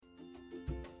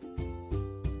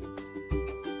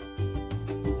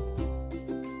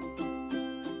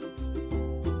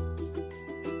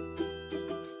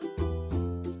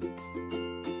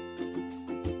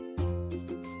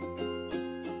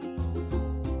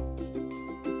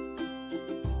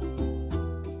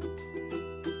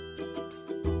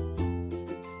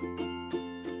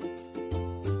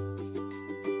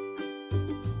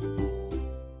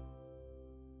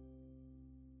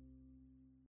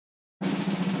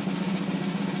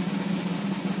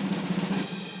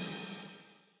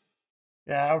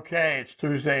Yeah, okay. It's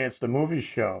Tuesday. It's the movie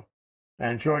show.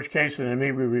 And George Cason and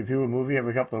me, we review a movie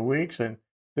every couple of weeks. And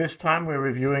this time we're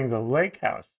reviewing The Lake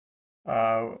House,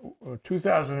 uh,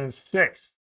 2006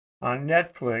 on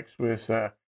Netflix with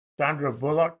Sandra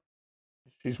Bullock.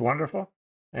 She's wonderful.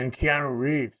 And Keanu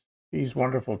Reeves. He's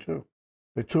wonderful too.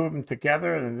 The two of them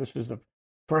together. And this is the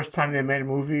first time they made a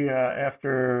movie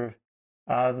after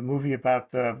the movie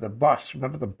about the bus.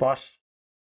 Remember the bus?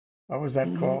 What was that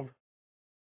Hmm. called?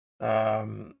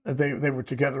 They were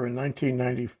together in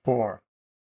 1994,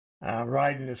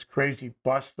 riding this crazy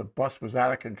bus. The bus was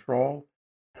out of control.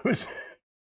 It was,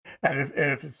 and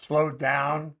if it slowed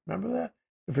down, remember that?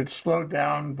 If it slowed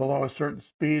down below a certain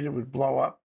speed, it would blow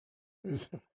up. It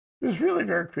was really a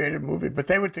very creative movie. But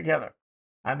they were together,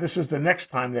 and this is the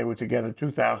next time they were together,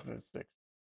 2006.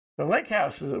 The Lake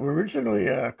House is originally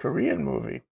a Korean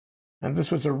movie, and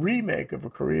this was a remake of a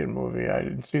Korean movie. I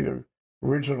didn't see the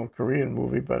original Korean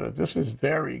movie, but this is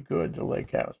very good, The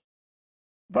Lake House.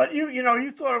 But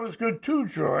you thought it was good too,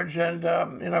 George, and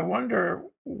I wonder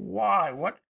why.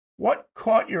 What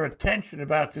caught your attention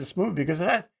about this movie? Because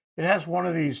it has one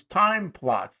of these time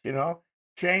plots,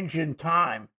 change in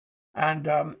time, and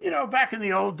back in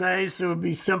the old days, it would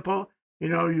be simple.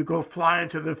 You go fly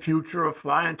into the future or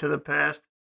fly into the past.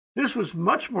 This was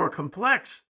much more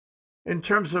complex in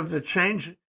terms of the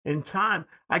change in time.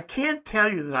 I can't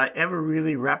tell you that I ever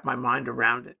really wrapped my mind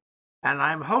around it. And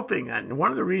I'm hoping, and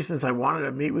one of the reasons I wanted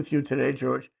to meet with you today,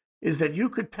 George, is that you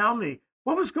could tell me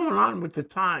what was going on with the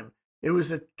time. It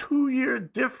was a 2 year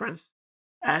difference,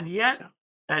 and yet, Yeah.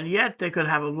 and yet they could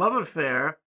have a love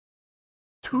affair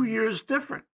 2 years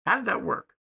different. How did that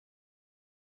work?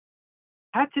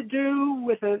 Had to do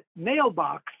with a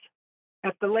mailbox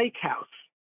at the lake house,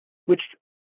 which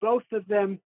both of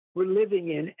them were living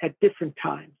in at different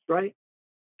times, right?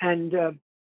 And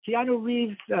Keanu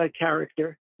Reeves'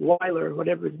 character, Weiler,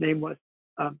 whatever his name was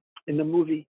in the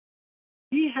movie,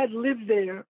 he had lived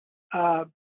there. Uh,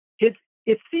 his,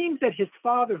 it seems that his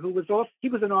father, he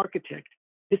was an architect.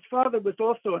 His father was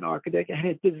also an architect and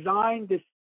had designed this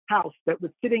house that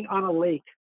was sitting on a lake,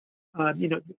 you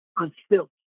know, on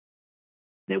stilts.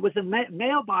 There was a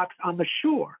mailbox on the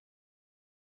shore,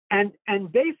 and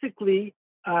basically,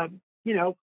 you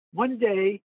know, one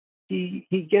day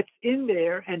he gets in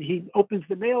there and he opens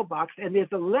the mailbox, and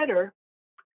there's a letter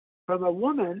from a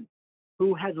woman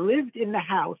who had lived in the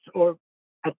house, or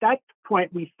at that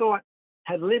point we thought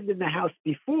had lived in the house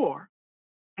before,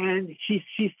 and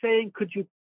she's saying, "Could you?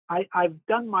 I've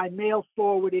done my mail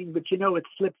forwarding, but you know it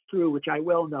slips through, which I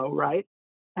well know, right?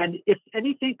 And if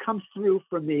anything comes through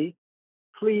for me,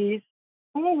 please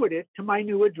forward it to my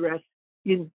new address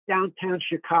in downtown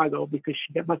Chicago," because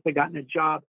she must have gotten a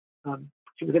job.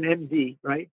 She was an MD,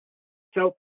 right?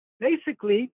 So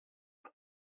basically,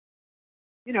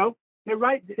 you know,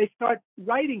 they start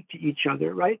writing to each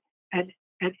other, right? And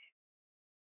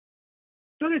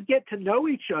sort of get to know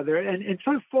each other and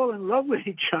sort of fall in love with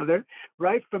each other,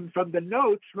 right? From the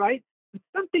notes, right? It's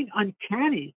something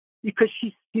uncanny because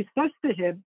she says to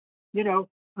him, you know,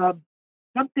 um,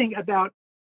 something about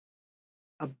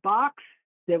a box.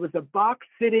 There was a box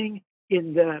sitting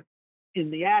in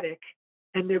the attic,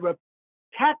 and there were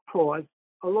cat paws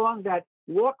along that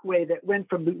walkway that went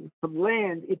from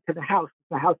land into the house.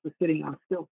 The house was sitting on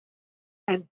stilts,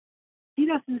 and he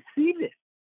doesn't see this.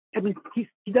 I mean,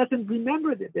 he doesn't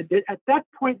remember that at that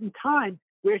point in time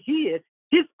where he is,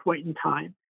 his point in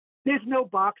time, there's no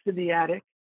box in the attic,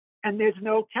 and there's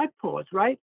no cat paws,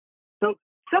 right? So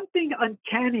something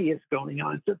uncanny is going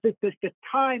on. So there's the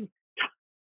time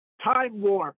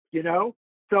warp, you know.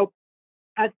 So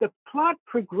as the plot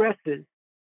progresses,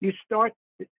 you start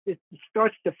it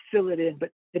starts to fill it in,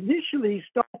 but initially you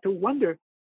start to wonder.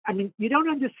 I mean, you don't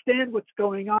understand what's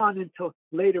going on until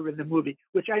later in the movie,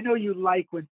 which I know you like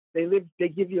when they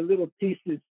give you little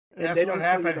pieces and That's they what don't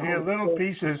tell you happened the here. whole Little story.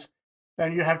 pieces,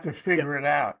 and you have to Yeah, figure it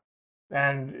out.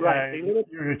 And right. They little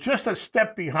you're just a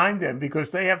step behind them because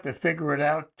they have to figure it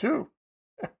out too.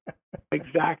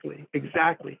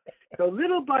 exactly. So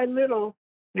little by little,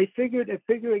 they're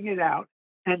figuring it out,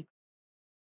 and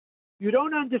you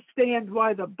don't understand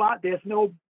why there's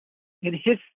no in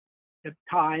his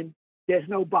time there's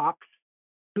no box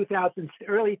 2000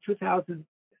 early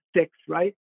 2006,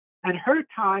 right? And her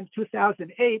time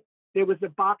 2008 there was a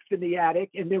box in the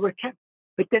attic and there were kept.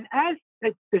 But then as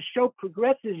the show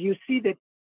progresses you see that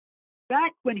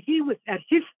back when he was at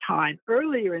his time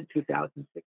earlier in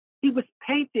 2006 he was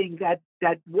painting that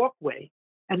walkway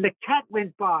and the cat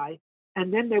went by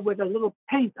and then there was a little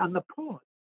paint on the paws.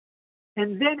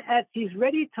 And then as he's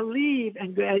ready to leave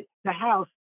and go the house,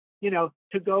 you know,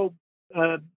 to go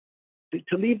uh,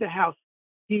 to leave the house,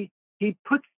 he he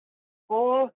puts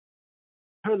all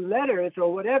her letters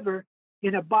or whatever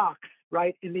in a box,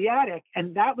 right, in the attic,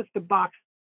 and that was the box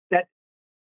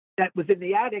that was in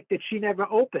the attic that she never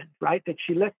opened, right? That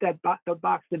she left the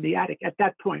box in the attic at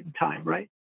that point in time, right?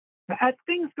 As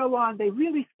things go on, they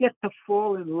really get to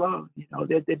fall in love.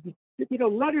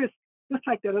 Letters, just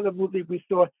like that other movie we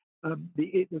saw,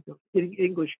 the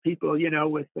English people,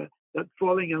 with the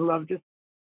falling in love. Just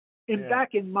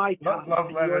back in my time,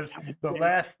 Love Letters, The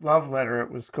Last Love Letter,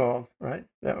 it was called, right?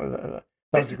 That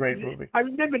was a great movie. I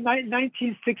remember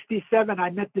 1967. I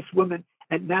met this woman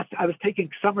at Nassau. I was taking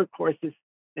summer courses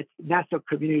at Nassau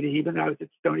Community, even though I was at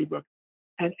Stony Brook,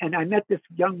 and I met this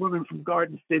young woman from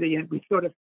Garden City, and we sort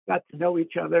of got to know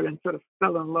each other and sort of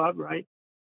fell in love, right?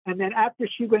 And then after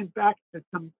she went back to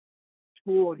some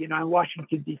school, in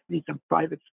Washington, D.C., some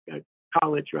private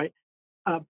college, right?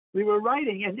 We were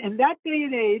writing, and that day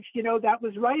and age, that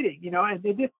was writing, and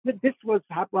this was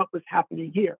what was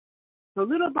happening here. So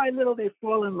little by little, they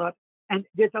fall in love. And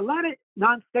there's a lot of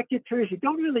non sequiturs you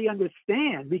don't really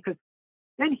understand, because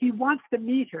then he wants to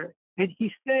meet her, and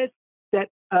he says that,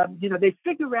 they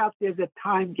figure out there's a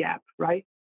time gap, right?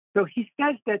 So he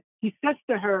says to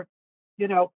her,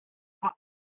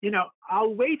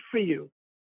 I'll wait for you.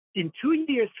 In 2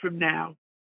 years from now,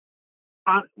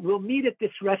 we'll meet at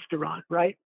this restaurant,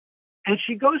 right? And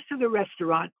she goes to the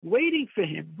restaurant, waiting for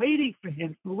him. He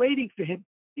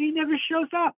never shows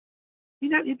up.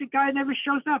 The guy never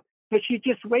shows up. So she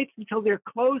just waits until they're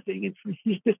closing, and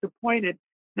she's disappointed.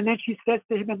 And then she says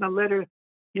to him in the letter,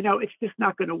 it's just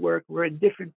not going to work. We're in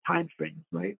different time frames,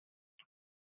 right?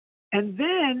 And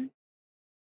then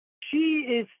she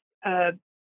is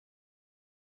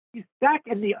she's back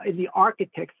in the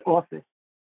architect's office.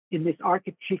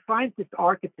 She finds this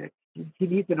architect. She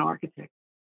needs an architect,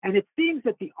 and it seems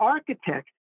that the architect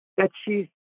that she's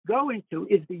going to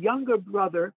is the younger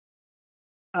brother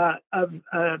of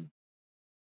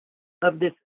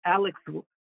this Alex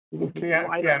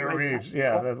Keanu Reeves,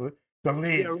 the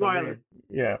lead.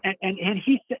 Yeah.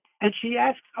 And she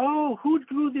asks, "Oh, who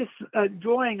drew this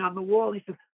drawing on the wall?" He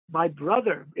says, "My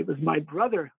brother. It was my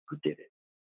brother who did it."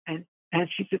 And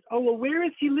she says, "Oh, well, where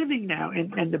is he living now?"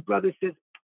 And the brother says,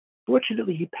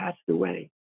 "Fortunately, he passed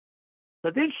away."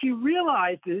 But then she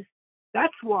realizes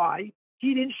that's why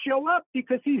he didn't show up,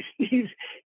 because he's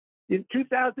in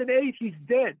 2008 he's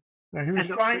dead. Now, he was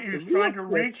trying to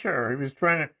reach her. He was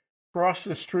trying to cross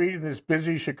the street in this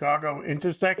busy Chicago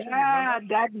intersection. Yeah,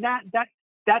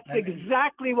 that's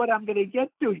exactly what I'm going to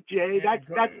get to, Jay. That's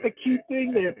the key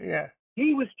thing there. Yeah.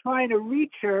 He was trying to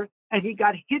reach her, and he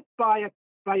got hit by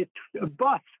a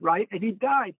bus, right? And he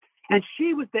died. And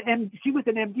she was an MD. She was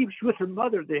with her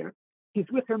mother there. She's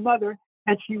with her mother,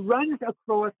 and she runs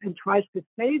across and tries to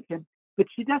save him. But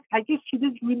I guess she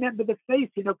didn't remember the face.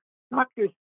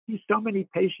 Doctors see so many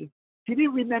patients. She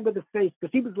didn't remember the face,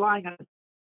 because he was lying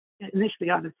initially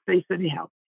on his face anyhow.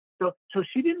 So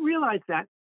she didn't realize that.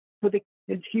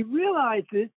 And she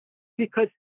realizes because,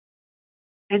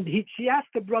 she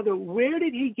asked the brother, "Where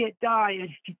did he die?" And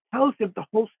he tells her the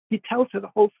whole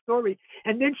story.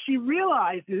 And then she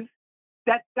realizes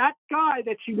that guy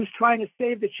that she was trying to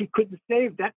save, that she couldn't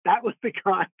save, that was the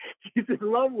guy she's in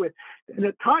love with, in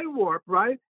a time warp,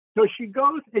 right? So she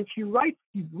goes and she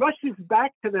rushes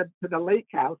back to the lake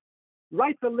house,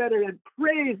 writes a letter and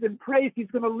prays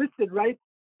he's going to listen, right?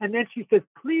 And then she says,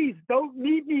 "Please don't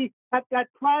meet me at that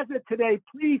plaza today.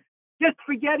 Please, just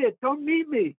forget it. Don't meet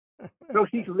me." So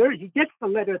he gets the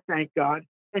letter, thank God,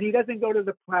 and he doesn't go to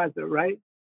the plaza, right?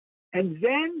 And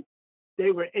then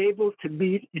they were able to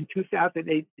meet in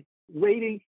 2008,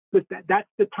 waiting, but that's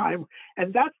the time.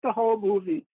 And that's the whole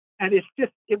movie. And it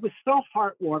was so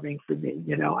heartwarming for me,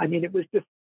 I mean,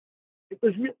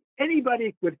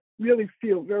 anybody would really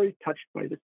feel very touched by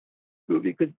this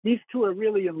movie, because these two are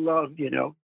really in love,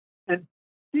 And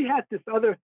she has this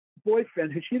other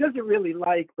boyfriend who she doesn't really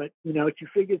like, but, she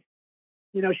figures,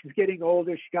 she's getting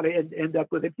older. She's got to end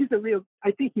up with him.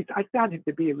 I found him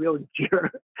to be a real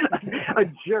jerk, a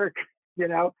jerk,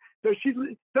 So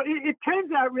it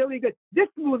turns out really good. This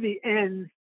movie ends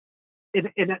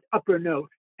in an upper note.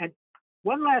 And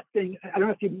one last thing, I don't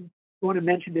know if you want to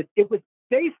mention this. It was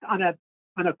based on a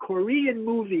Korean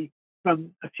movie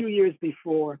from a few years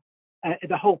before,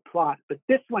 the whole plot. But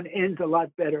this one ends a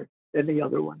lot better than the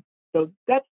other one. So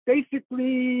that's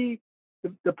basically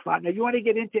the plot. Now, you want to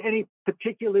get into any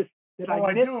particulars that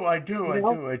I missed? I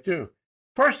do.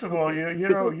 First of all,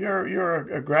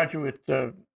 you're a graduate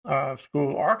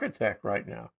school architect right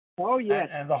now. Oh, yes.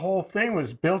 And the whole thing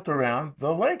was built around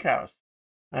the lake house.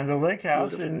 And the lake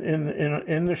house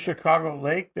in the Chicago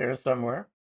lake there somewhere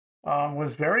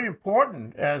was very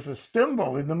important as a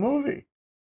symbol in the movie,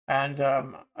 and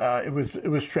it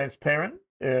was transparent.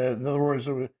 In other words,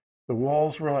 the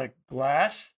walls were like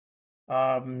glass.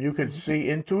 You could Mhm. see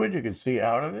into it, you could see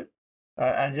out of it,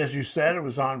 and as you said, it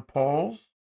was on poles.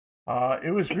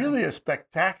 It was really a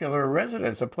spectacular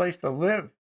residence, a place to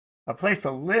live, a place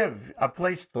to live, a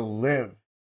place to live.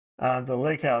 The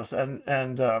lake house,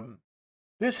 and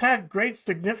this had great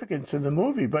significance in the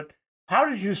movie. But how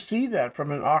did you see that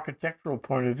from an architectural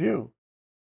point of view?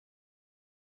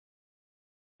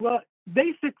 Well,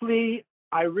 basically,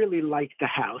 I really liked the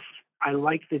house. I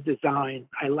liked the design.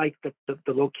 I liked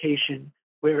the location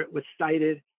where it was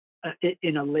sited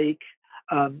in a lake,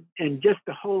 and just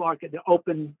the whole the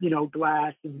open,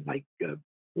 glass and like what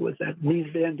was that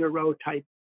Mies van der Rohe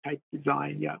type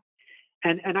design? Yeah,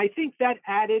 and I think that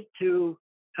added to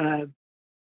uh,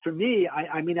 for me.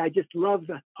 I mean, I just love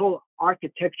the whole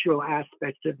architectural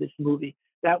aspects of this movie.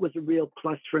 That was a real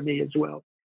plus for me as well.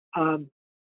 Um,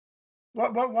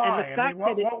 and the Why? I mean, fact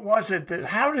that it what was it that?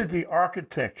 How did the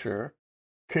architecture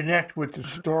connect with the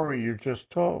story you just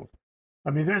told?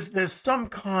 I mean, there's some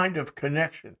kind of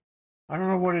connection. I don't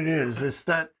know what it is. It's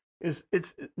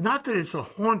not that it's a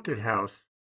haunted house,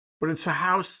 but it's a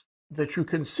house that you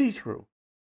can see through.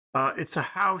 It's a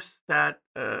house that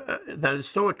is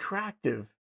so attractive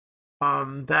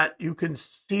that you can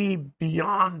see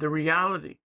beyond the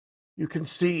reality. You can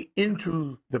see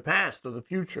into the past or the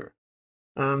future.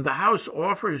 The house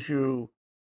offers you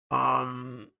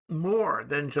more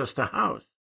than just a house.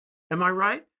 Am I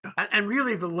right? And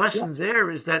really, the yeah, lesson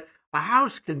there is that a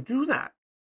house can do that.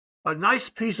 A nice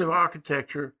piece of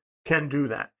architecture can do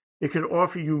that. It can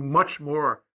offer you much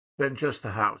more than just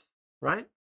a house, right?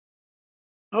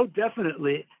 oh,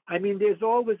 definitely. I mean, there's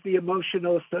always the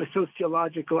emotional,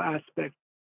 sociological aspect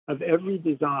of every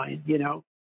design,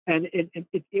 and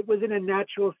it was in a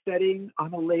natural setting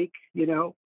on a lake,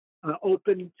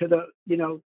 open to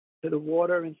the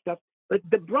water and stuff. But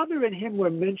the brother and him were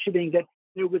mentioning that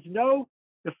there was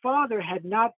the father had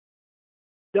not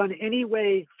done any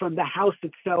way from the house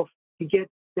itself to get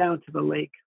down to the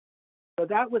lake. So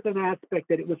that was an aspect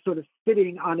that it was sort of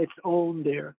sitting on its own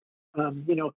there.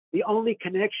 The only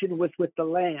connection was with the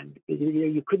land.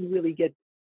 You couldn't really get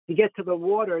to get to the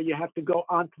water. You have to go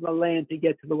onto the land to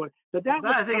get to the water. So that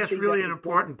was I think that's something that really an was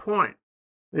sort of important point.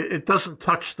 It doesn't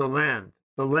touch the land.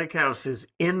 The lake house is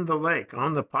in the lake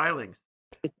on the pilings.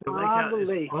 it's The lake on house the is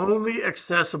lake. only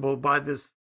accessible by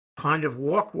this kind of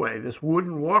walkway, this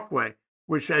wooden walkway,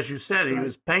 which, as you said, he Right.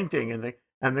 was painting,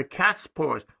 and the cat's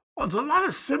paws. Oh, there's a lot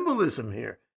of symbolism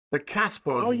here. The cat's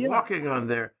paws Oh yeah, walking on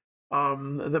there,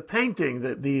 the painting,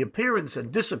 the appearance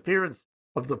and disappearance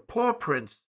of the paw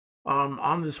prints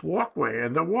on this walkway,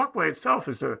 and the walkway itself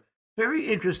is a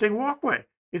very interesting walkway.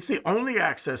 It's the only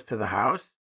access to the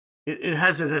house. It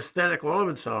has an aesthetic all of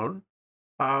its own.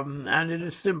 And it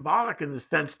is symbolic in the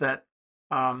sense that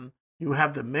you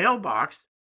have the mailbox,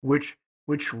 which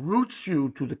routes you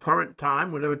to the current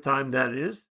time, whatever time that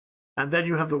is, and then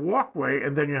you have the walkway,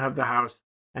 and then you have the house,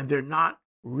 and they're not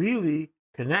really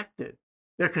connected.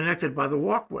 They're connected by the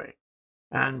walkway,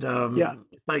 and yeah,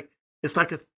 it's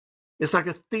like a it's like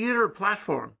a theater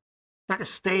platform. It's like a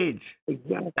stage. The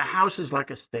exactly, house is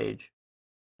like a stage.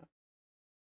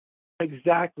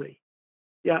 exactly.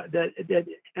 Yeah,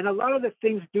 and a lot of the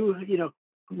things do,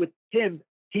 with Tim,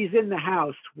 he's in the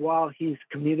house while he's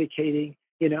communicating,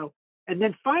 and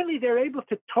then finally they're able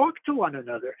to talk to one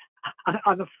another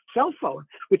on a cell phone,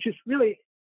 which is really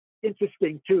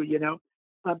interesting too,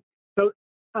 Um, so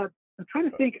I'm trying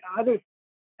to think other,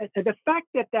 and the fact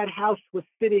that that house was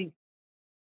sitting,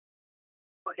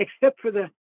 except for the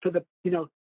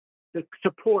the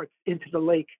supports into the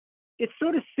lake, it's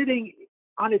sort of sitting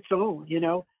on its own,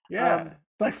 Yeah, um,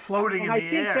 it's like floating and in I the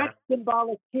think that's air.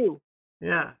 symbolic too.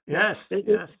 Yeah. Yeah, Yes. there's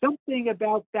Yes. something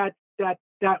about that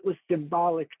was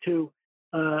symbolic too.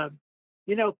 Uh,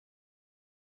 you know,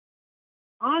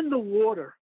 on the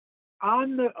water,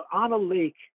 on a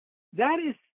lake, that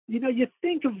is, you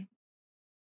think of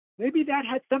maybe that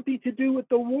had something to do with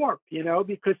the warp,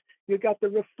 because you got the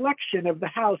reflection of the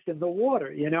house in the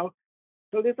water,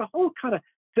 So there's a whole kind of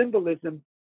symbolism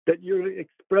that you're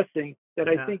expressing that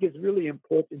I Yeah. think is really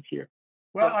important here.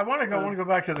 Well, But I want to go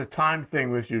back to the time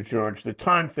thing with you, George. The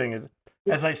time thing is,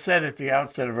 as I said at the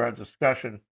outset of our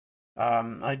discussion,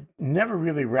 I never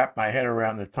really wrapped my head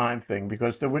around the time thing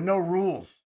because there were no rules.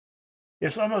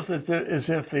 It's almost as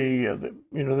if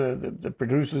the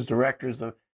producers, directors,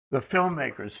 the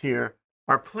filmmakers here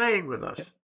are playing with yeah,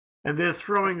 us, and they're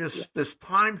throwing yeah, this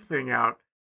time thing out.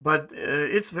 But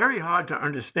it's very hard to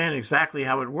understand exactly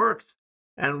how it works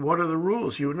and what are the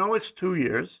rules. You know, it's 2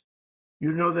 years.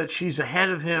 You know that she's ahead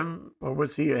of him, or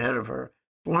was he ahead of her?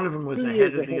 One of them was 2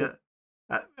 years ahead of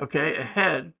ahead. okay,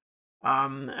 ahead.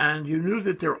 And you knew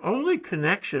that their only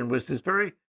connection was this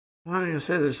very, how do you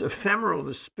say this, ephemeral,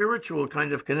 the spiritual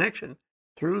kind of connection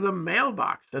through the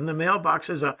mailbox. And the mailbox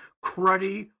is a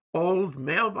cruddy old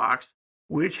mailbox,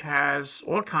 which has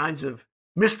all kinds of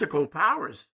mystical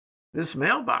powers. This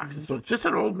mailbox, Mhm. so it's just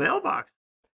an old mailbox.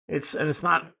 It's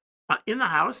not in the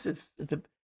house. It's at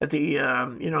the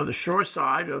the shore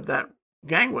side of that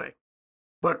gangway.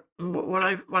 But what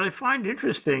I find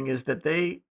interesting is that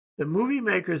the movie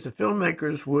makers, the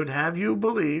filmmakers, would have you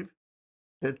believe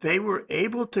that they were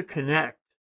able to connect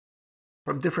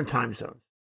from different time zones.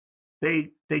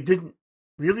 They didn't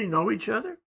really know each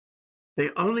other. They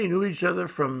only knew each other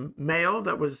from mail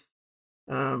that was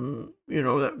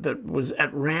that was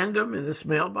at random in this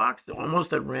mailbox,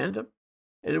 almost at random.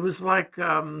 And it was like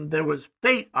there was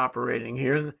fate operating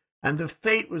here, and the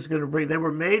fate was going to bring. They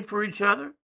were made for each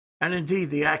other, and indeed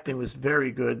the acting was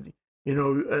very good.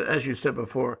 As you said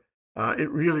before, it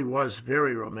really was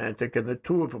very romantic, and the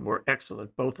two of them were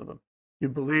excellent, both of them. You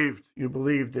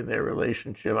believed in their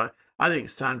relationship. I think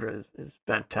Sandra is a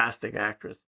fantastic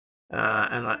actress,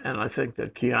 and I think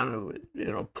that Keanu,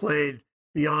 played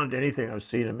beyond anything I've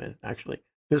seen him in. Actually,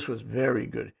 this was very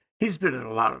good. He's been in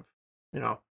a lot of,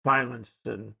 violence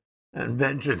and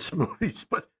vengeance movies,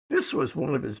 but this was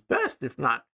one of his best, if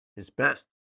not his best.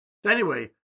 So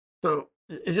anyway, so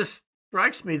it just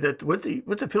strikes me that what the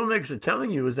filmmakers are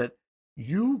telling you is that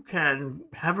you can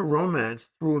have a romance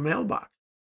through a mailbox.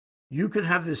 You can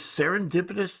have this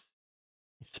serendipitous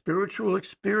spiritual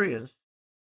experience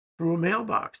through a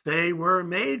mailbox. They were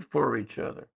made for each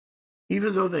other,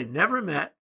 even though they never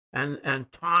met,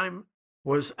 and time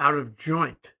was out of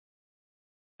joint.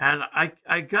 And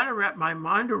I got to wrap my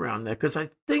mind around that, because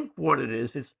I think what it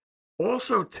is, it's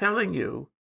also telling you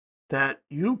that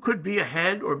you could be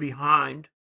ahead or behind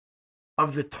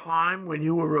of the time when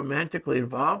you were romantically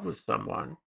involved with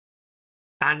someone,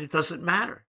 and it doesn't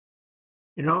matter.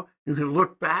 You can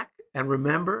look back and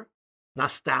remember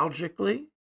nostalgically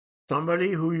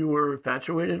somebody who you were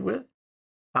infatuated with,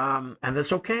 and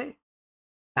that's okay.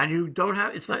 And you don't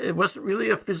have it wasn't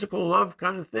really a physical love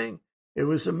kind of thing. It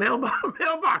was a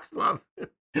mailbox love.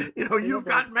 You've Mailbox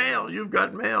got love. mail, you've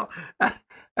got mail.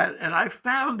 And I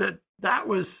found that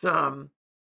was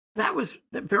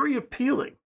very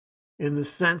appealing, in the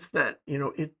sense that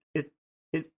it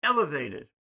elevated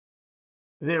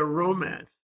their Mhm. romance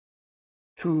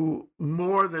to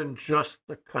more than just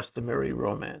the customary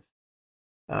romance.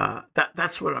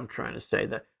 That's what I'm trying to say.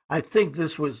 That I think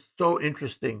this was so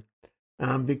interesting,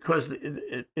 because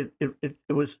it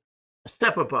was a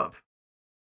step above,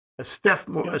 Yeah.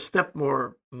 a step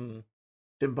more,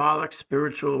 symbolic,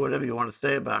 spiritual, whatever you want to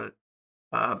say about it,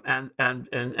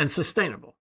 and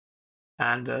sustainable.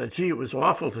 And gee, it was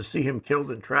awful to see him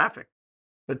killed in traffic.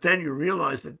 But then you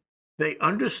realize that they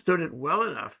understood it well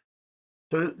enough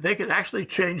so that they could actually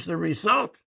change the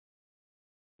result.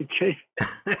 Okay.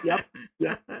 Yep.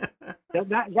 Yep.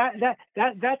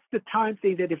 That's the time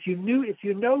thing, that if you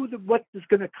know what is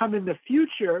going to come in the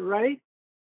future, right?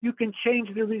 You can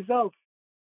change the results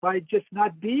by just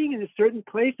not being in a certain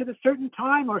place at a certain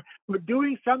time, or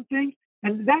doing something.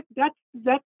 And that's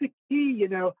the key,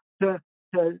 to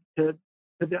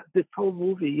this whole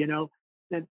movie, and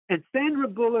Sandra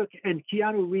Bullock and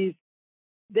Keanu Reeves,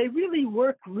 they really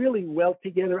work really well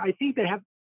together. I think they have,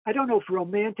 I don't know if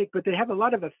romantic, but they have a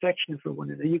lot of affection for one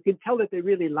another. You can tell that they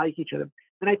really like each other.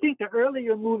 And I think the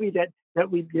earlier movie that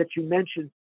you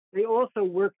mentioned, they also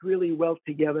worked really well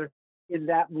together in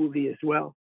that movie as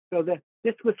well. So that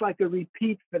this was like a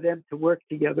repeat for them to work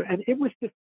together. And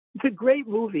it's a great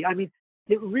movie. I mean,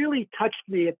 it really touched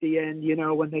me at the end,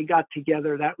 when they got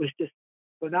together. That was just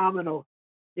phenomenal.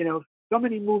 You know, so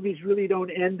many movies really don't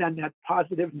end on that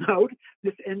positive note.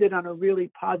 This ended on a really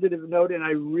positive note, and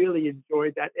I really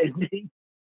enjoyed that ending.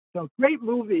 So great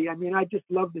movie. I mean, I just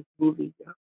love this movie.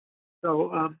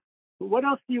 So, what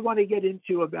else do you want to get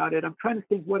into about it? I'm trying to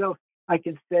think what else I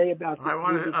can say about this I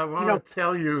want to movie. I want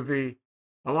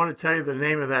to tell you the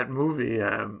name of that movie.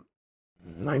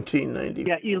 1990.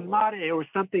 Yeah, Il Mare or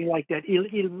something like that.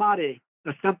 Il Mare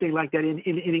or something like that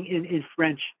in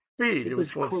French. Speed. It It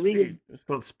was was called Speed. Korean. It was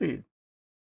called Speed.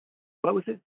 What was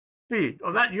it? Speed.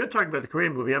 Oh, that you're talking about the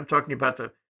Korean movie. I'm talking about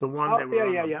the one Oh they yeah, were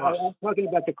on yeah, the yeah. bus. I'm talking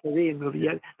about the Korean movie.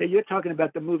 Yeah, you're talking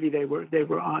about the movie they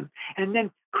were on. And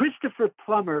then Christopher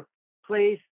Plummer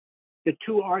plays the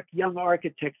young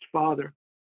architect's father.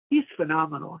 He's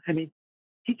phenomenal. I mean,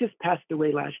 he just passed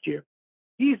away last year.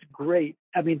 He's great.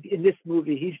 I mean, in this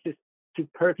movie, he's just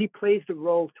superb. He plays the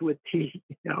role to a T,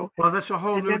 you know. Well, that's a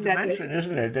whole And new then that, dimension,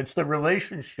 isn't it? It's the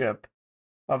relationship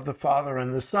of the father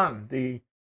and the son, the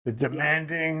yeah,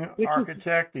 demanding which is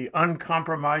architect, the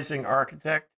uncompromising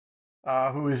architect,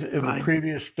 who is of the right.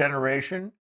 previous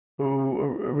generation,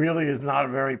 who really is not a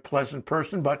very pleasant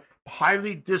person, but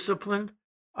highly disciplined,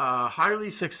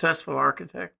 highly successful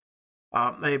architect,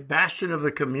 a bastion of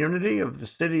the community of the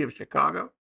city of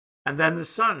Chicago, and then the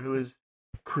son, who is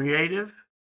creative,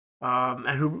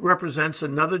 and who represents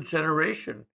another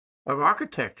generation of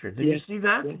architecture. Did you Yes, see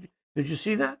that? yes. Did you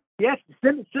see that? Yes,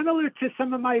 similar to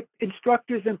some of my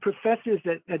instructors and professors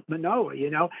at Manoa, you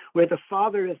know, where the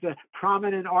father is a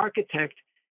prominent architect,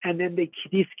 and then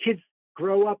these kids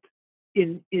grow up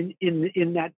in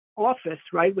that office,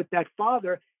 right, with that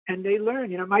father, and they learn.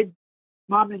 You know, my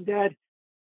mom and dad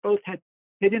both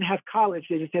they didn't have college;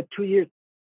 they just had 2 years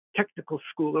technical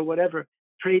school or whatever,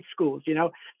 trade schools. You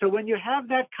know, so when you have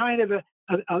that kind of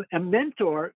a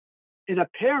mentor in a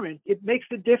parent, it makes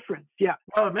a difference. Yeah,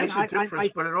 Well, it and makes a difference,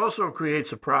 but it also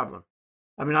creates a problem.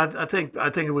 I mean, I think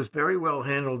it was very well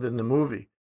handled in the movie.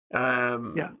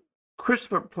 yeah,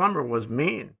 Christopher Plummer was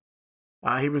mean.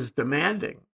 He was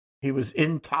demanding. He was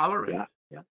intolerant.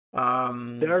 yeah, yeah,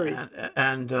 Um, very. and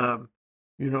and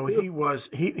you know, he was,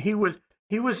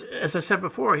 as I said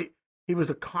before, he was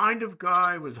a kind of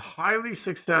guy, was highly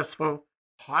successful,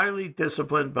 highly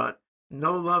disciplined, but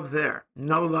no love there,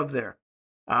 no love there.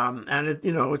 And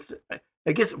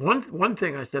I guess one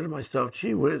thing I said to myself,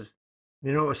 gee whiz,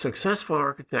 a successful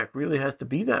architect really has to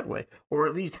be that way, or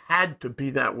at least had to be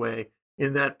that way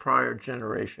in that prior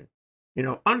generation. Right,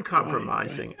 right.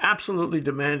 Uncompromising, absolutely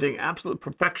demanding, absolute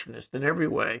perfectionist in every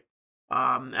way.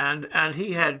 And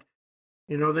he had,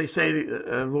 they say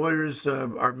lawyers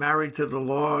are married to the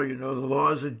law. The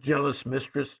law is a jealous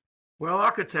mistress. Well,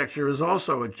 architecture is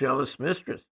also a jealous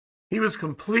mistress. He was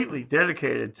completely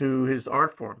dedicated to his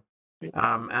art form,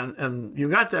 and you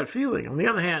got that feeling. On the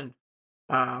other hand,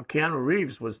 Keanu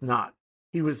Reeves was not.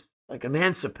 He was like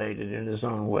emancipated in his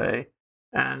own way,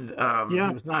 and he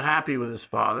Yeah, was not happy with his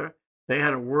father. They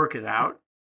had to work it out,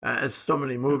 as so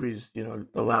many movies,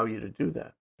 allow you to do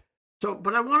that. So,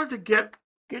 but I wanted to get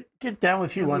down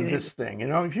with yeah, you on this thing.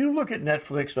 If you look at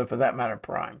Netflix, or for that matter,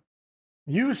 Prime,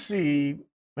 you see,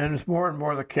 and it's more and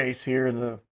more the case here in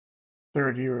the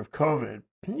third year of COVID,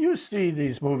 you see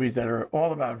these movies that are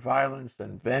all about violence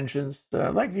and vengeance,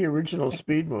 like the original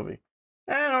Speed movie.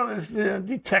 And there's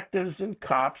detectives and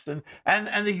cops, and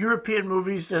the European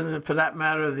movies, and for that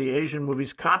matter, the Asian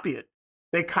movies copy it.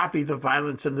 They copy the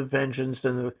violence and the vengeance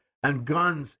and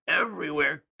guns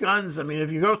everywhere. Guns. I mean, if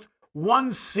you go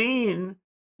one scene,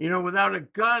 without a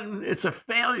gun, it's a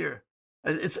failure.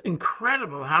 It's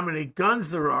incredible how many guns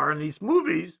there are in these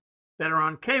movies that are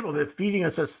on cable. They're feeding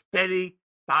us a steady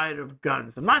diet of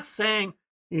guns. I'm not saying,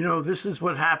 this is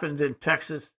what happened in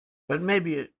Texas, but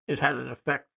maybe it had an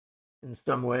effect in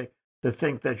some way to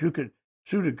think that you could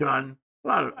shoot a gun.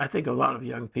 I think a lot of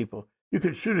young people, you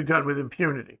could shoot a gun with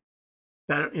impunity.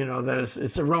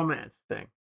 It's a romance thing.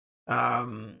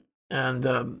 And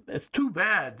it's too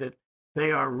bad that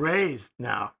they are raised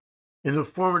now in the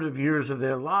formative years of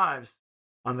their lives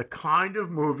on the kind of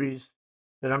movies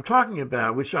that I'm talking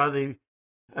about, which are the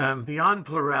beyond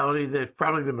plurality, they're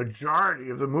probably the majority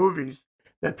of the movies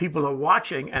that people are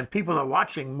watching, and people are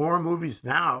watching more movies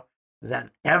now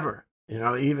than ever.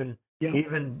 Even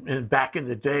yeah, back in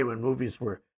the day when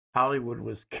Hollywood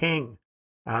was king,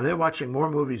 they're watching more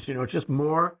movies. Just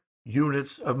more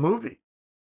units of movie,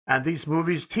 and these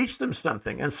movies teach them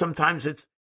something. And sometimes it's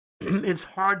it's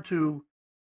hard to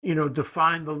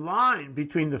define the line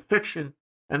between the fiction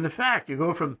and the fact. You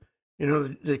go from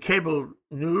the cable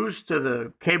news to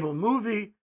the cable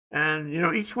movie, and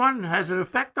each one has an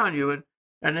effect on you.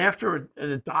 And after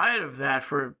a diet of that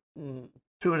for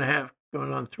 2.5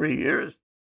 going on 3 years,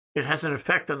 it has an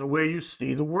effect on the way you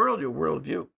see the world, your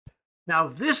worldview. Now,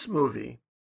 this movie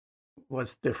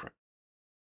was different.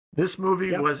 This movie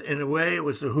yeah, was, in a way, it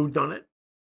was the whodunit.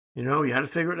 You had to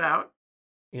figure it out.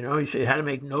 You had to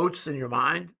make notes in your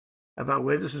mind about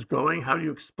where this is going. How do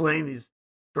you explain these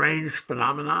strange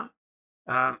phenomena?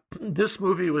 This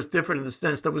movie was different in the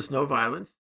sense there was no violence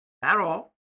at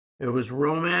all. It was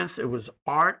romance. It was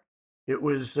art. It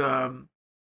was, a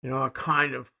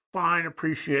kind of fine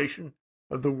appreciation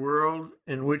of the world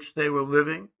in which they were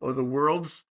living, or the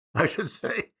worlds, I should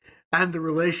say, and the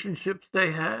relationships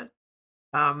they had.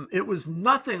 It was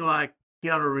nothing like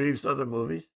Keanu Reeves' other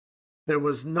movies. There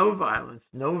was no violence,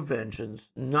 no vengeance,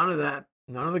 none of that,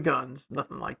 none of the guns,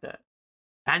 nothing like that.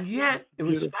 And yet, it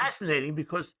was beautiful. fascinating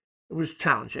because it was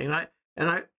challenging. And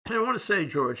I want to say,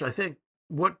 George, I think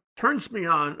what turns me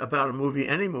on about a movie,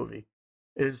 any movie,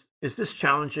 is this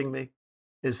challenging me?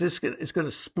 Is this it's going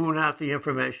to spoon out the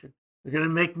information? It's going to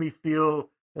make me feel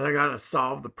that I got to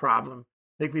solve the problem,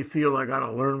 make me feel I got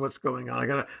to learn what's going on. I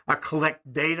got to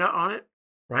collect data on it,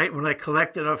 right? When I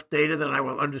collect enough data, then I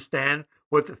will understand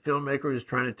what the filmmaker is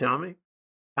trying to tell me.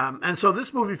 And so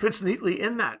this movie fits neatly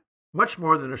in that, much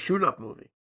more than a shoot-up movie.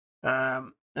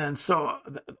 And so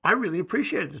I really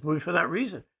appreciated this movie for that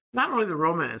reason. Not only the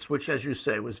romance, which, as you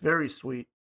say, was very sweet,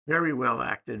 very well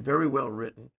acted, very well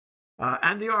written,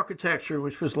 and the architecture,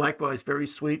 which was likewise very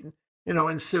sweet and,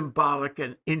 and symbolic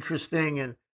and interesting,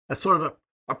 and a sort of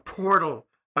a portal,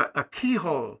 a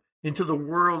keyhole into the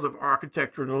world of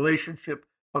architecture and the relationship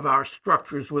of our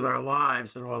structures with our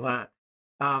lives and all that.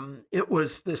 It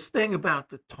was this thing about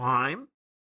the time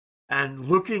and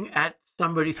looking at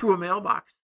somebody through a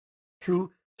mailbox, through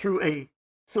a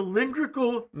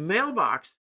cylindrical mailbox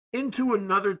into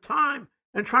another time,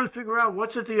 and trying to figure out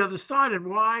what's at the other side and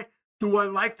why do I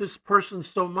like this person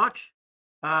so much.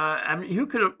 I mean, you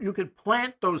could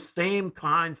plant those same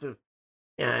kinds of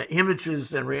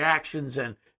images and reactions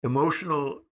and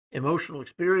emotional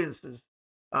experiences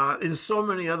in so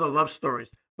many other love stories,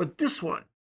 but this one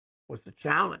was the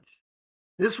challenge.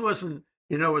 This wasn't,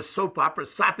 a soap opera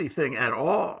sappy thing at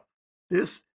all.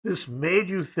 This made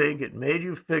you think, it made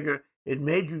you figure, it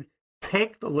made you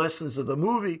take the lessons of the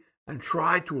movie and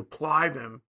try to apply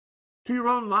them to your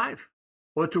own life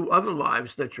or to other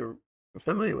lives that you're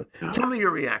familiar with. Tell me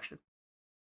your reaction.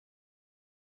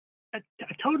 I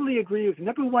totally agree with you.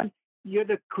 Number one, you're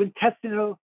the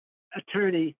quintessential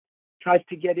attorney tries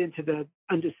to get into the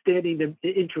understanding the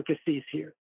intricacies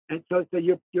here. And so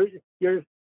you're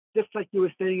just like you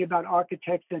were saying about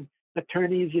architects and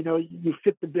attorneys, you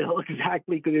fit the bill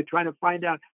exactly because you're trying to find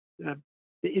out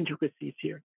the intricacies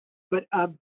here. But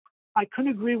I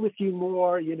couldn't agree with you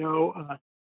more,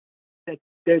 that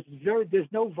there's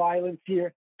no violence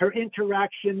here. Her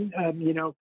interaction,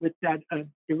 with that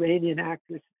Iranian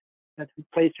actress that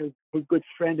replaced her good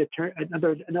friend,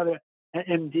 another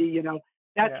MD,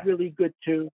 that's really good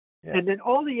too. Yeah. And then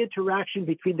all the interaction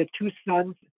between the two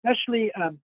sons, especially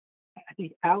I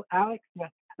think Alex,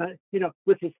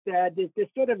 with his dad, there's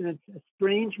sort of an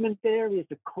estrangement there. There's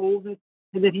a coldness,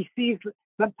 and then he sees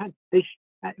sometimes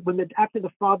after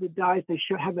the father dies, they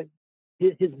have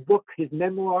his book, his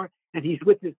memoir, and he's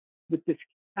with this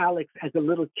Alex as a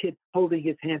little kid holding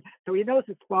his hand. So he knows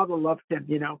his father loved him,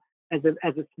 as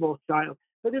a small child.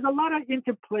 So there's a lot of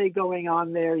interplay going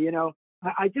on there.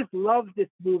 I just love this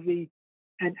movie,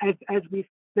 and as we've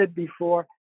said before,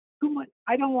 too much.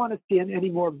 I don't want to see any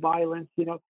more violence.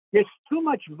 There's too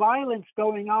much violence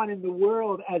going on in the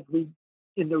world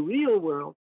in the real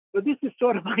world. But this is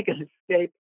sort of like an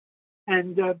escape.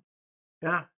 And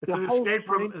it's an escape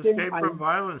from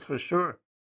violence for sure.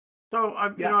 So I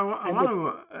want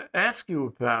to ask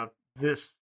you about this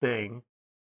thing.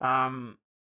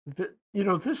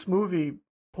 This movie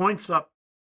points up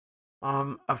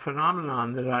a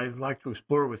phenomenon that I'd like to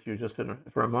explore with you just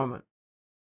for a moment,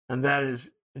 and that is,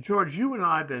 George, you and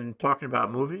I have been talking about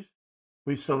movies.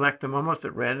 We select them almost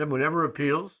at random, whatever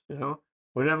appeals,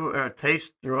 whatever our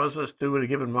taste draws us to at a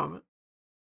given moment.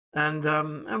 And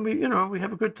we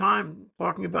have a good time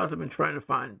talking about them and trying to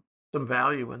find some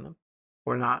value in them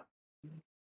or not.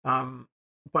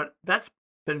 But that's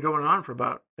been going on for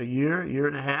about a year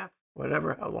and a half,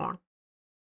 how long.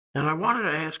 And I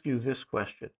wanted to ask you this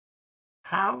question.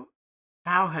 How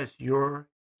has your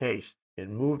taste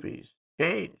in movies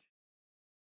changed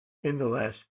in the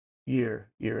last year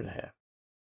and a half?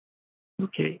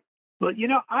 Okay. Well,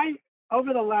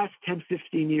 over the last 10,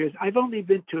 15 years, I've only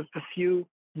been to a few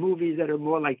movies that are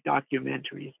more like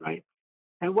documentaries, right?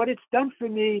 And what it's done for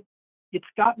me, it's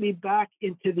got me back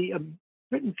into the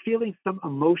feeling some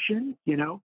emotion,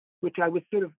 which I was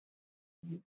sort of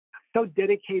so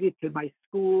dedicated to my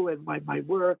school and my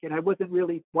work, and I wasn't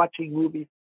really watching movies.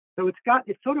 So it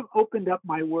sort of opened up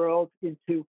my world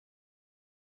into,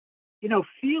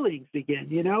 feelings again,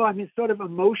 sort of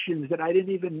emotions that I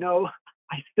didn't even know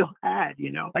I still had,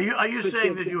 Are you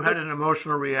saying that you had an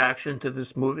emotional reaction to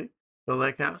this movie, The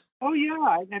Lake House? Oh,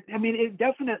 yeah. I mean, it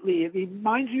definitely, it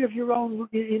reminds you of your own,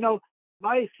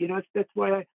 life, that's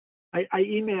why I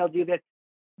emailed you that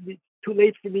it's too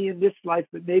late for me in this life,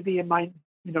 but maybe in my,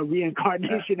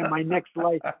 reincarnation in my next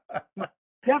life.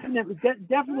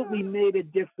 Definitely made a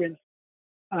difference.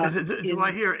 Do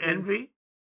I hear envy?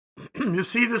 You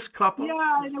see this couple,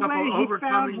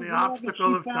 overcoming the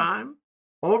obstacle of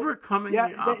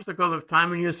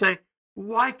time, and you say,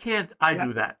 why can't I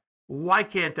do that? Why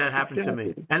can't that happen to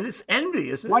me? And it's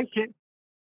envy, isn't it?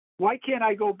 why can't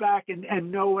I go back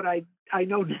and know what I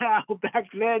know now back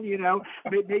then,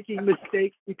 making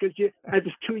mistakes because I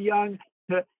was too young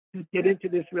to get into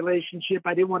this relationship.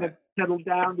 I didn't want to settle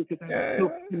down because I was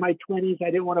still in my 20s. I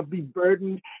didn't want to be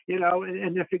burdened, and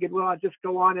I figured, well, I'll just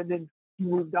go on, and then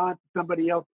moved on to somebody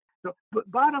else. So, but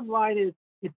bottom line is,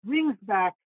 it brings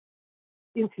back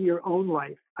into your own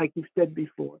life, like you said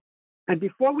before. And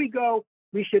before we go,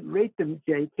 we should rate them,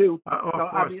 Jay, too. So,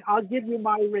 I mean, I'll give you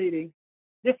my rating.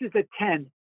 This is a 10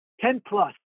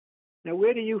 plus. Now,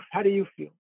 how do you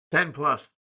feel? 10 plus.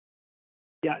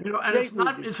 Yeah.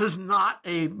 And this is not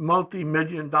a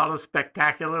multi-million-dollar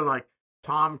spectacular like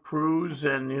Tom Cruise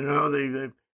and,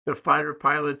 the fighter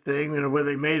pilot thing, where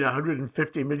they made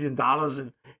 $150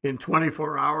 million in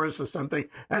 24 hours or something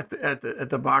at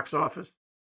the box office.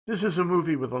 This is a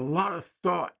movie with a lot of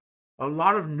thought, a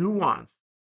lot of nuance.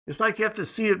 It's like you have to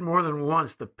see it more than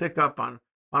once to pick up on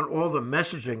all the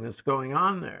messaging that's going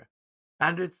on there.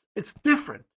 And it's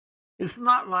different. It's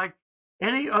not like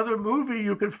any other movie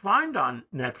you can find on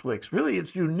Netflix. Really,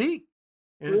 it's unique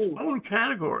in its own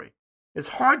category. It's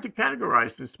hard to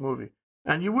categorize this movie,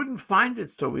 and you wouldn't find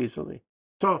it so easily.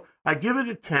 So I give it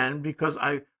a 10 because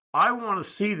I want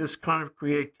to see this kind of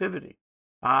creativity.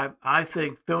 I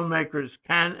think filmmakers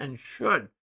can and should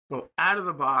go out of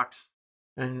the box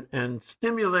and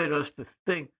stimulate us to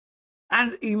think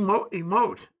and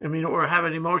emote. Or have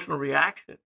an emotional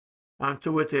reaction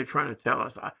to what they're trying to tell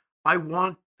us. I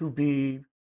want to be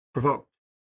provoked.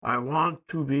 I want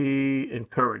to be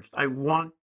encouraged. I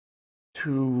want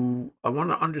to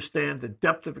understand the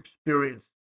depth of experience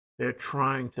they're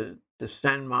trying to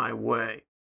send my way.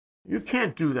 You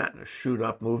can't do that in a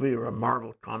shoot-up movie or a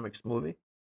Marvel Comics movie,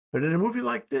 but in a movie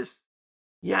like this,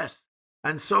 yes.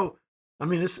 And so,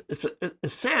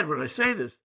 it's sad when I say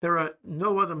this. There are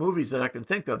no other movies that I can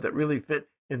think of that really fit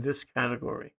in this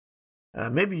category.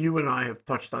 Maybe you and I have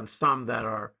touched on some that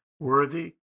are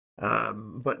worthy,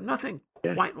 but nothing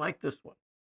quite like this one.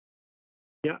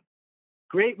 Yeah,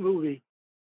 great movie.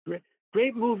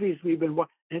 Great movies we've been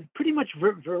watching, and pretty much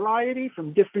variety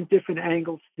from different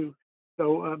angles too.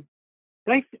 So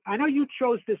thanks. I know you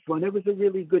chose this one. It was a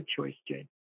really good choice, Jay.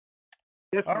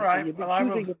 Definitely. All right.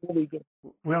 Well, really good.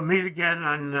 We'll meet again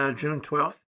on June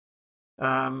 12th.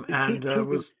 And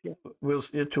we'll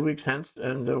see 2 weeks hence,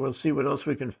 and we'll see what else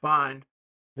we can find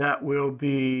that will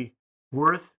be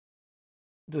worth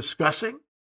discussing.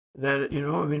 That,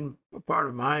 part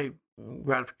of my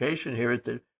gratification here is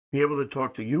to be able to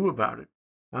talk to you about it.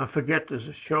 Forget there's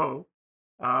a show,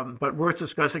 but worth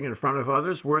discussing in front of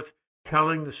others, worth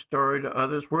telling the story to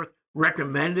others, worth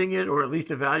recommending it or at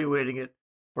least evaluating it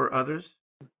for others.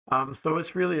 So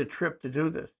it's really a trip to do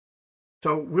this.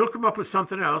 So we'll come up with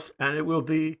something else, and it will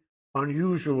be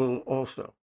unusual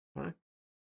also. Right?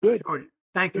 Good. George,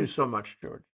 thank you so much,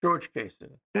 George. George Kaysen.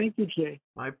 Thank you, Jay.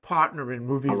 My partner in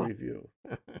movie review.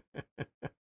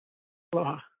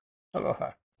 Aloha.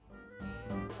 Aloha.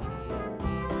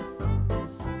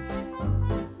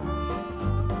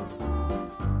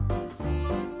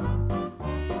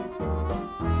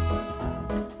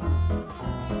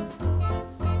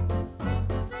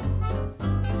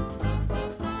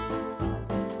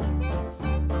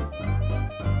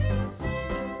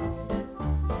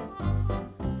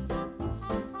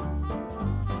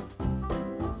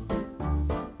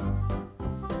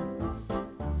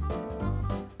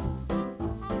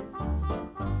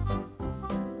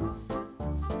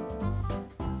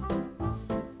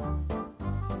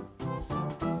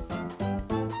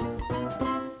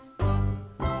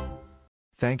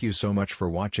 Thank you so much for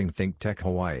watching Think Tech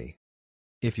Hawaii.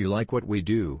 If you like what we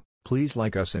do, please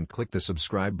like us and click the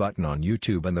subscribe button on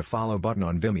YouTube and the follow button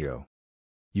on Vimeo.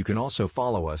 You can also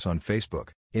follow us on Facebook,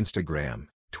 Instagram,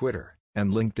 Twitter,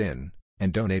 and LinkedIn,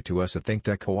 and donate to us at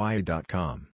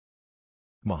thinktechhawaii.com.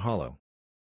 Mahalo.